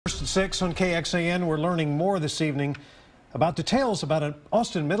First at 6 on KXAN, we're learning more this evening about details about an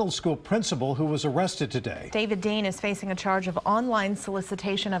Austin Middle School principal who was arrested today. David Dean is facing a charge of online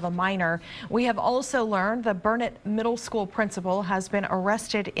solicitation of a minor. We have also learned the Burnet Middle School principal has been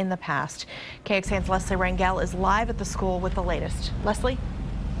arrested in the past. KXAN's Leslie Rangel is live at the school with the latest. Leslie?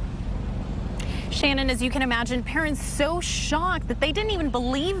 Shannon, as you can imagine, parents so shocked that they didn't even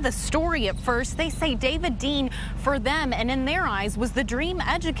believe the story at first. They say David Dean, for them and in their eyes, was the dream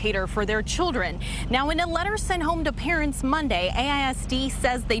educator for their children. Now, in a letter sent home to parents Monday, AISD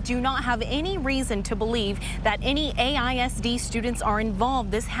says they do not have any reason to believe that any AISD students are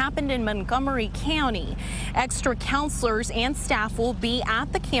involved. This happened in Montgomery County. Extra counselors and staff will be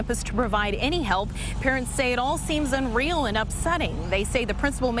at the campus to provide any help. Parents say it all seems unreal and upsetting. They say the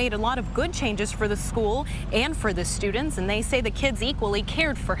principal made a lot of good changes for the school and for the students, and they say the kids equally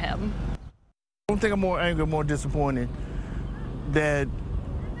cared for him. I don't think I'm more angry, more disappointed that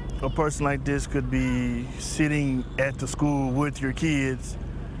a person like this could be sitting at the school with your kids,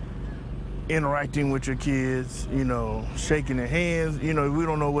 interacting with your kids, you know, shaking their hands. You know, we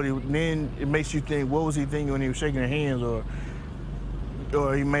don't know what then it makes you think, what was he thinking when he was shaking their hands,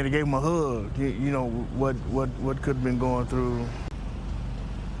 or he may have gave him a hug. You know, what could have been going through.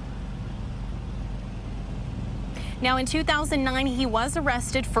 Now, in 2009, he was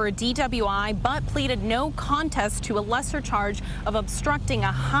arrested for a DWI, but pleaded no contest to a lesser charge of obstructing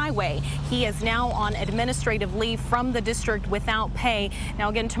a highway. He is now on administrative leave from the district without pay. Now,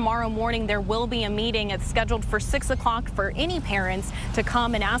 again, tomorrow morning, there will be a meeting. It's scheduled for 6 o'clock for any parents to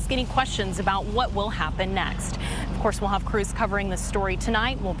come and ask any questions about what will happen next. Of course, we'll have crews covering this story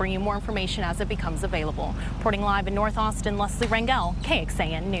tonight. We'll bring you more information as it becomes available. Reporting live in North Austin, Leslie Rangel,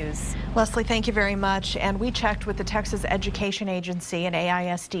 KXAN News. Leslie, thank you very much. And we checked with the Texas Education Agency and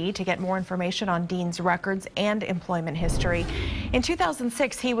AISD to get more information on Dean's records and employment history. In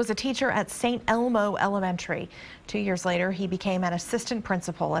 2006, he was a teacher at St. Elmo Elementary. 2 years later, he became an assistant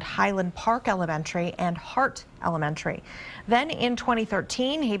principal at Highland Park Elementary and Hart Elementary. Then in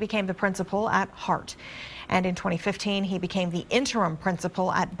 2013, he became the principal at Hart. And in 2015, he became the interim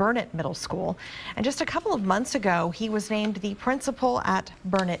principal at Burnet Middle School. And just a couple of months ago, he was named the principal at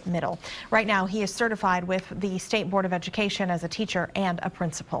Burnet Middle. Right now, he is certified with the State Board of Education as a teacher and a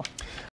principal.